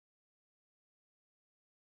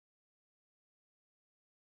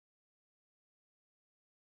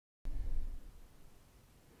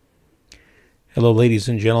Hello, ladies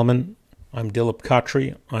and gentlemen. I'm Dilip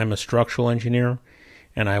Khatri. I'm a structural engineer,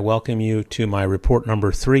 and I welcome you to my report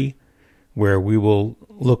number 3, where we will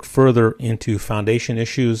look further into foundation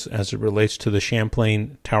issues as it relates to the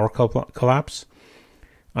Champlain Tower Collapse.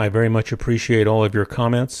 I very much appreciate all of your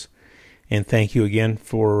comments, and thank you again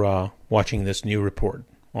for watching this new report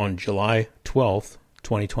on July 12th,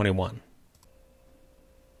 2021.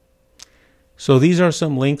 So these are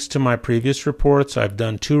some links to my previous reports. I've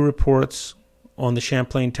done 2 reports on the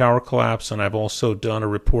Champlain Tower Collapse, and I've also done a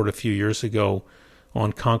report a few years ago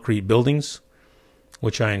on concrete buildings,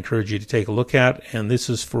 which I encourage you to take a look at. And this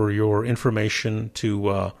is for your information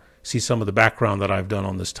to see some of the background that I've done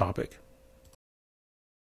on this topic.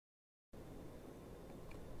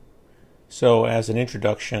 So as an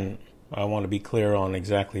introduction, I want to be clear on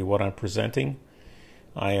exactly what I'm presenting.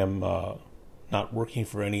 I am not working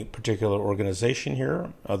for any particular organization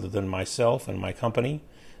here other than myself and my company.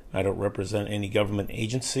 I don't represent any government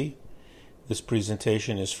agency. This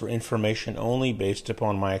presentation is for information only based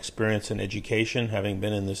upon my experience and education, having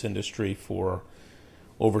been in this industry for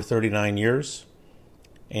over 39 years.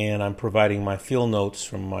 And I'm providing my field notes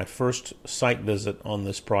from my first site visit on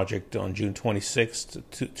this project on June 26th,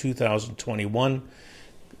 2021,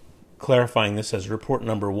 clarifying this as report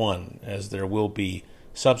number 1, as there will be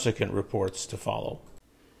subsequent reports to follow.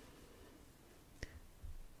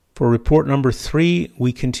 For report number 3,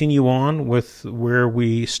 we continue on with where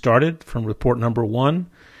we started from report number 1.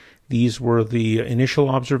 These were the initial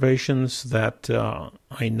observations that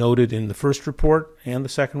I noted in the first report and the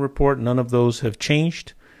second report. None of those have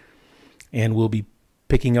changed, and we'll be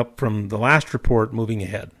picking up from the last report moving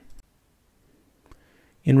ahead.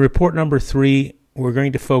 In report number 3, we're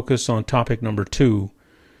going to focus on topic number 2,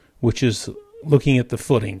 which is looking at the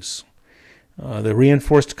footings. The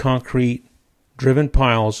reinforced concrete driven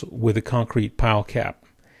piles with a concrete pile cap.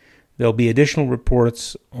 There'll be additional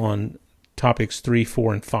reports on topics 3,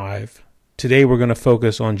 4, and 5. Today we're going to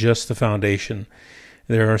focus on just the foundation.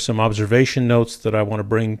 There are some observation notes that I want to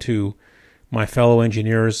bring to my fellow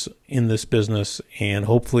engineers in this business, and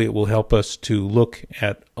hopefully it will help us to look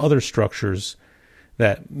at other structures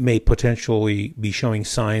that may potentially be showing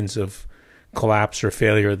signs of collapse or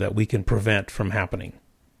failure that we can prevent from happening.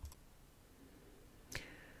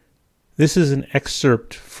 This is an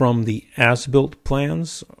excerpt from the as-built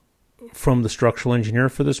plans from the structural engineer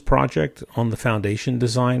for this project on the foundation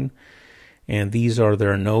design, and these are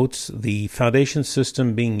their notes. The foundation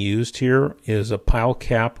system being used here is a pile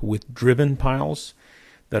cap with driven piles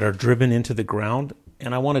that are driven into the ground,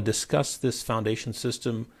 and I want to discuss this foundation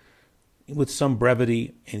system with some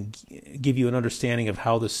brevity and give you an understanding of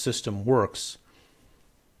how this system works.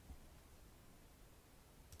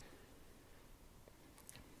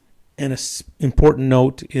 And an important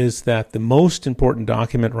note is that the most important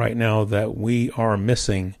document right now that we are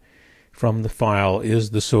missing from the file is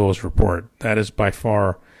the soils report. That is by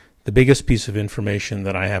far the biggest piece of information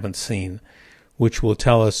that I haven't seen, which will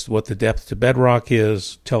tell us what the depth to bedrock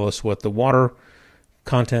is, tell us what the water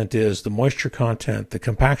content is, the moisture content, the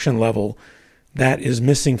compaction level. That is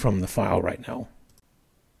missing from the file right now.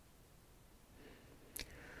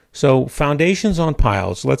 So foundations on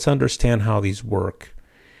piles, let's understand how these work.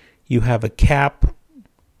 You have a cap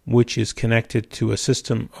which is connected to a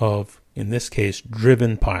system of, in this case,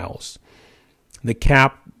 driven piles. The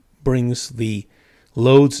cap brings the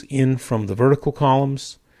loads in from the vertical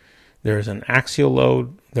columns. There's an axial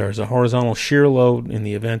load, there's a horizontal shear load in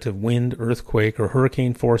the event of wind, earthquake, or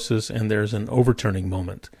hurricane forces, and there's an overturning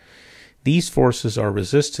moment. These forces are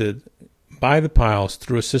resisted by the piles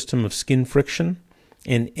through a system of skin friction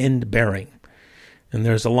and end bearing. And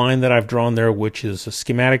there's a line that I've drawn there which is a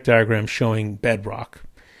schematic diagram showing bedrock.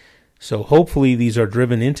 So hopefully these are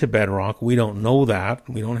driven into bedrock. We don't know that.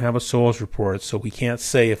 We don't have a soils report, so we can't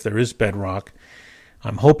say if there is bedrock.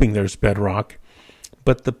 I'm hoping there's bedrock.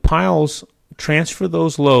 But the piles transfer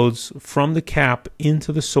those loads from the cap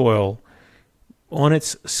into the soil on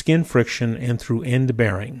its skin friction and through end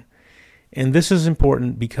bearing. And this is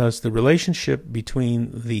important because the relationship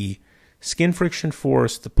between the skin friction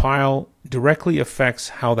force, the pile, directly affects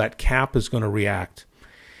how that cap is going to react.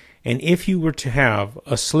 And if you were to have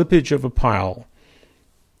a slippage of a pile,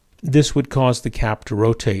 this would cause the cap to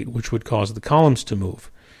rotate, which would cause the columns to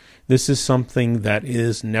move. This is something that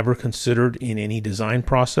is never considered in any design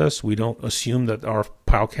process. We don't assume that our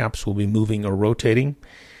pile caps will be moving or rotating.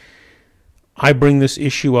 I bring this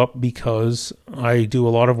issue up because I do a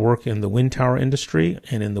lot of work in the wind tower industry,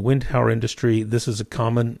 and in the wind tower industry, this is a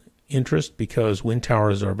common interest because wind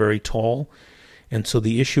towers are very tall, and so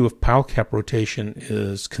the issue of pile cap rotation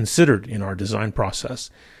is considered in our design process.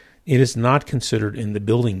 It is not considered in the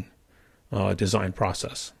building design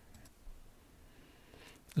process.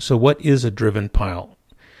 So what is a driven pile?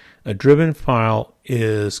 A driven pile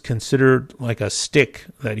is considered like a stick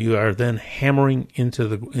that you are then hammering into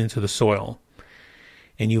the soil.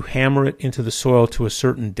 And you hammer it into the soil to a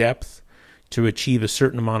certain depth to achieve a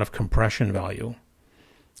certain amount of compression value.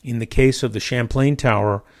 In the case of the Champlain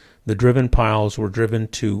Tower, the driven piles were driven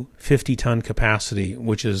to 50-ton capacity,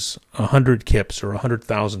 which is 100 kips or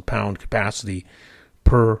 100,000 pound capacity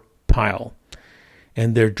per pile.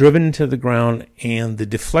 And they're driven into the ground, and the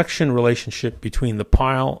deflection relationship between the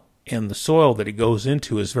pile and the soil that it goes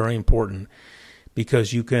into is very important,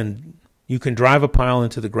 because you can drive a pile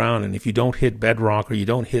into the ground, and if you don't hit bedrock or you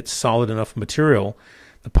don't hit solid enough material,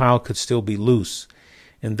 the pile could still be loose.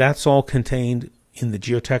 And that's all contained in the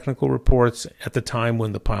geotechnical reports at the time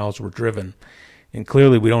when the piles were driven. And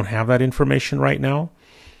clearly we don't have that information right now,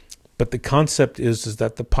 but the concept is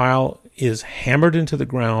that the pile is hammered into the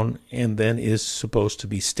ground and then is supposed to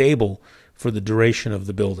be stable for the duration of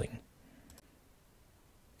the building.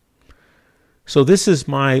 So this is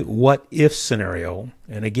my what if scenario,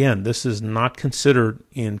 and again, this is not considered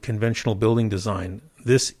in conventional building design.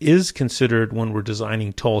 This is considered when we're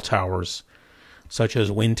designing tall towers, such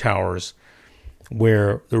as wind towers,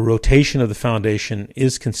 where the rotation of the foundation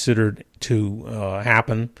is considered to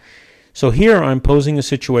happen. So here I'm posing a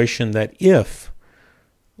situation that if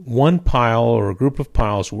one pile or a group of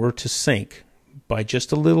piles were to sink by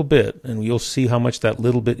just a little bit, and you'll see how much that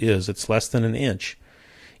little bit is, it's less than an inch,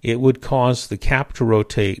 it would cause the cap to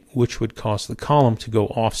rotate, which would cause the column to go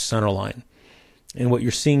off center line. And what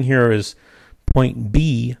you're seeing here is point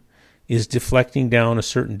B is deflecting down a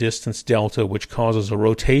certain distance delta, which causes a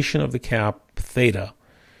rotation of the cap theta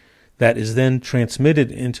that is then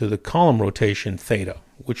transmitted into the column rotation theta,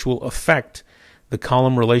 which will affect the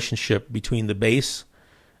column relationship between the base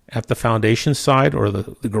at the foundation side or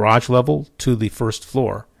the garage level to the first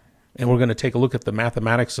floor. And we're going to take a look at the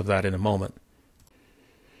mathematics of that in a moment.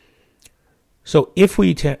 So if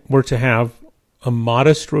we were to have a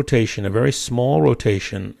modest rotation, a very small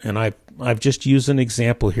rotation, and I've just used an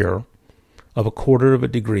example here of 1/4 of a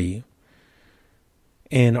degree,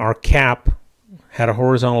 and our cap had a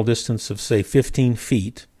horizontal distance of, say, 15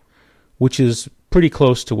 feet, which is pretty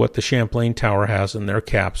close to what the Champlain Tower has in their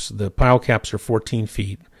caps. The pile caps are 14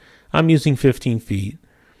 feet. I'm using 15 feet.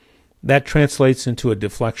 That translates into a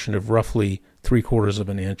deflection of roughly 3/4 of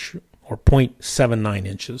an inch, or 0.79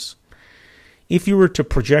 inches. If you were to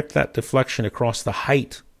project that deflection across the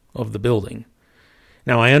height of the building,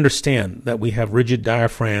 now I understand that we have rigid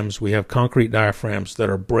diaphragms, we have concrete diaphragms that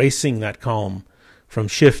are bracing that column from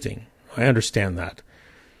shifting. I understand that.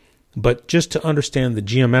 But just to understand the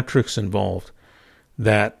geometrics involved,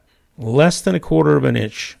 that less than 1/4 of an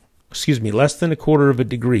inch, less than 1/4 of a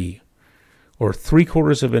degree, or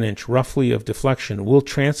 3/4 of an inch roughly of deflection will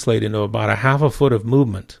translate into about a 1/2 foot of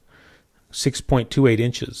movement, 6.28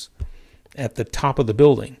 inches, at the top of the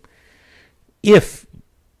building. If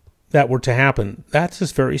that were to happen, that's a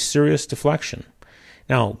very serious deflection.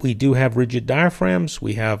 Now, we do have rigid diaphragms.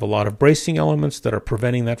 We have a lot of bracing elements that are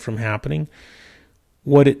preventing that from happening.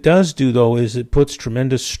 What it does do, though, is it puts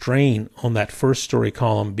tremendous strain on that first story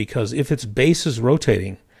column, because if its base is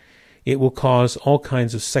rotating, it will cause all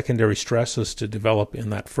kinds of secondary stresses to develop in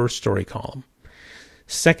that first story column.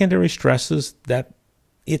 Secondary stresses that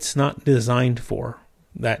it's not designed for,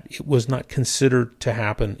 that it was not considered to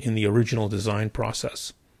happen in the original design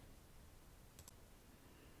process.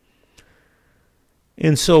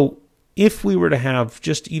 And so if we were to have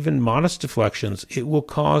just even modest deflections, it will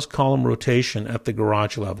cause column rotation at the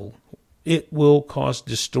garage level. It will cause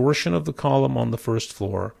distortion of the column on the first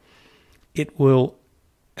floor. It will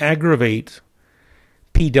aggravate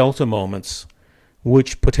P delta moments,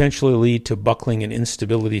 which potentially lead to buckling and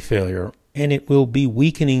instability failure, and it will be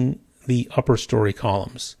weakening the upper story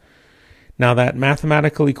columns. Now, that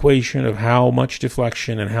mathematical equation of how much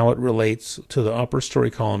deflection and how it relates to the upper story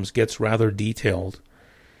columns gets rather detailed,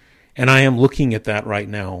 and I am looking at that right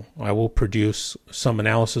now. I will produce some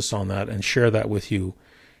analysis on that and share that with you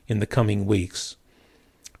in the coming weeks.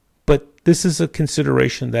 But this is a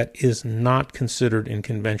consideration that is not considered in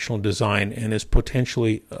conventional design and is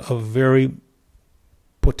potentially a very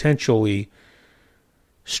potentially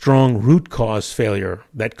strong root cause failure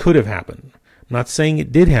that could have happened. I'm not saying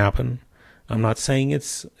it did happen. I'm not saying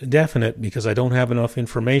it's definite because I don't have enough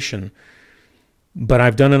information. But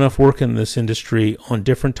I've done enough work in this industry on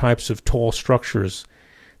different types of tall structures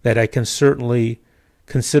that I can certainly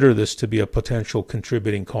consider this to be a potential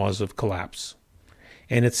contributing cause of collapse.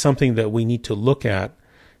 And it's something that we need to look at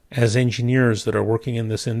as engineers that are working in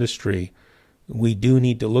this industry we do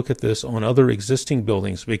need to look at this on other existing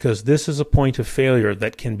buildings, because this is a point of failure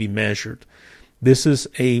that can be measured. This is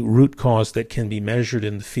a root cause that can be measured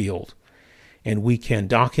in the field, and we can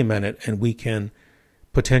document it, and we can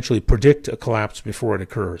potentially predict a collapse before it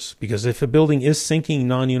occurs. Because if a building is sinking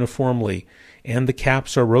non-uniformly and the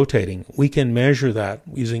caps are rotating, we can measure that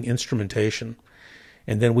using instrumentation,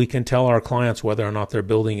 and then we can tell our clients whether or not their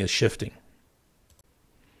building is shifting.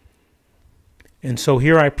 And so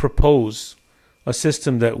here I propose a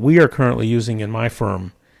system that we are currently using in my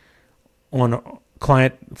firm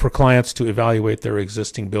for clients to evaluate their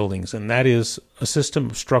existing buildings, and that is a system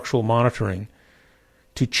of structural monitoring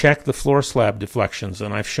to check the floor slab deflections.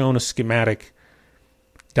 And I've shown a schematic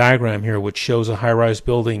diagram here which shows a high-rise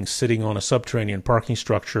building sitting on a subterranean parking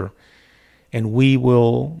structure, and we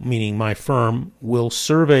will, meaning my firm, will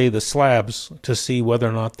survey the slabs to see whether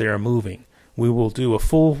or not they are moving. We will do a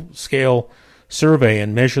full-scale survey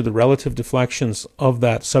and measure the relative deflections of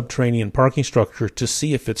that subterranean parking structure to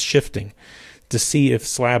see if it's shifting, to see if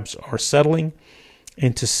slabs are settling,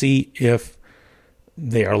 and to see if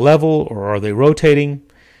they are level or are they rotating.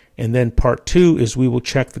 And then part two is we will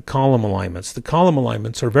check the column alignments. The column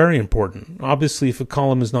alignments are very important. Obviously, if a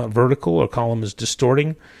column is not vertical or column is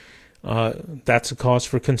distorting, that's a cause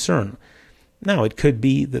for concern. Now, it could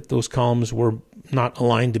be that those columns were not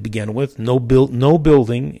aligned to begin with. No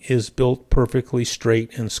building is built perfectly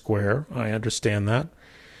straight and square. I understand that,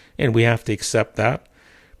 and we have to accept that.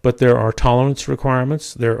 But there are tolerance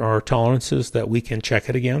requirements. There are tolerances that we can check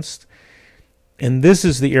it against. And this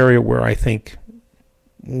is the area where I think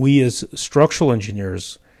we as structural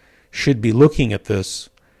engineers should be looking at this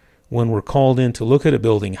when we're called in to look at a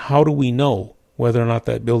building. How do we know whether or not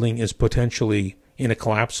that building is potentially in a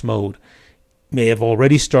collapse mode, may have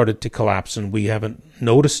already started to collapse and we haven't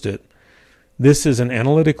noticed it? This is an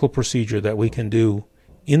analytical procedure that we can do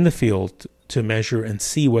in the field to measure and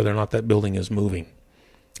see whether or not that building is moving.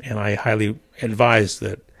 And I highly advise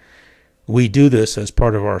that we do this as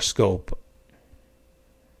part of our scope.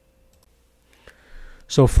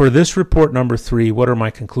 So for this report number 3, what are my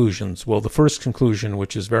conclusions? Well, the first conclusion,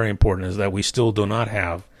 which is very important, is that we still do not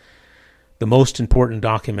have the most important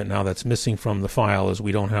document now that's missing from the file. Is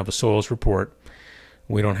we don't have a soils report.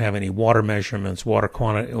 We don't have any water measurements, moisture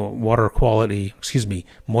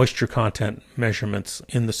content measurements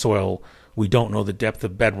in the soil. We don't know the depth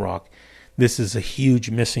of bedrock. This is a huge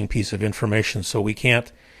missing piece of information, so we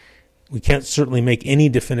can't certainly make any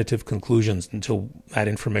definitive conclusions until that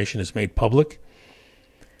information is made public.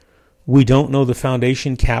 We don't know the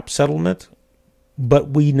foundation cap settlement, but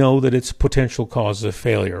we know that it's a potential cause of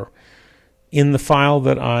failure. In the file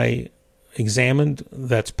that I examined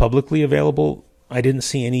that's publicly available, I didn't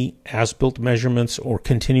see any as-built measurements or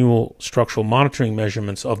continual structural monitoring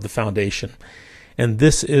measurements of the foundation. And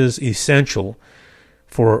this is essential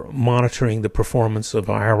for monitoring the performance of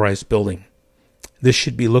a high-rise building. This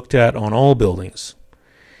should be looked at on all buildings.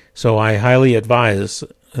 So I highly advise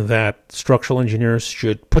that structural engineers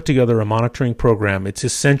should put together a monitoring program. It's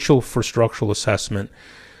essential for structural assessment.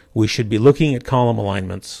 We should be looking at column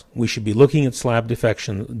alignments. We should be looking at slab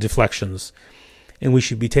deflections. And we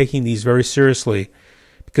should be taking these very seriously,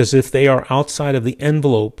 because if they are outside of the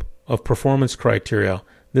envelope of performance criteria,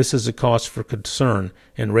 this is a cause for concern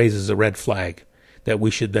and raises a red flag that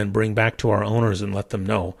we should then bring back to our owners and let them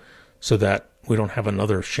know, so that we don't have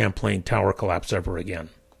another Champlain Tower collapse ever again.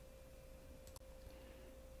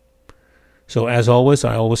 So as always,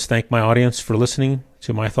 I always thank my audience for listening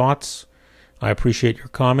to my thoughts. I appreciate your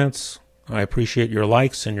comments. I appreciate your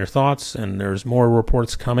likes and your thoughts, and there's more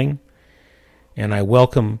reports coming. And I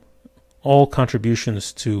welcome all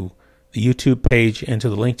contributions to the YouTube page and to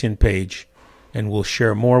the LinkedIn page, and we'll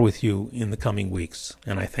share more with you in the coming weeks.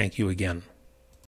 And I thank you again.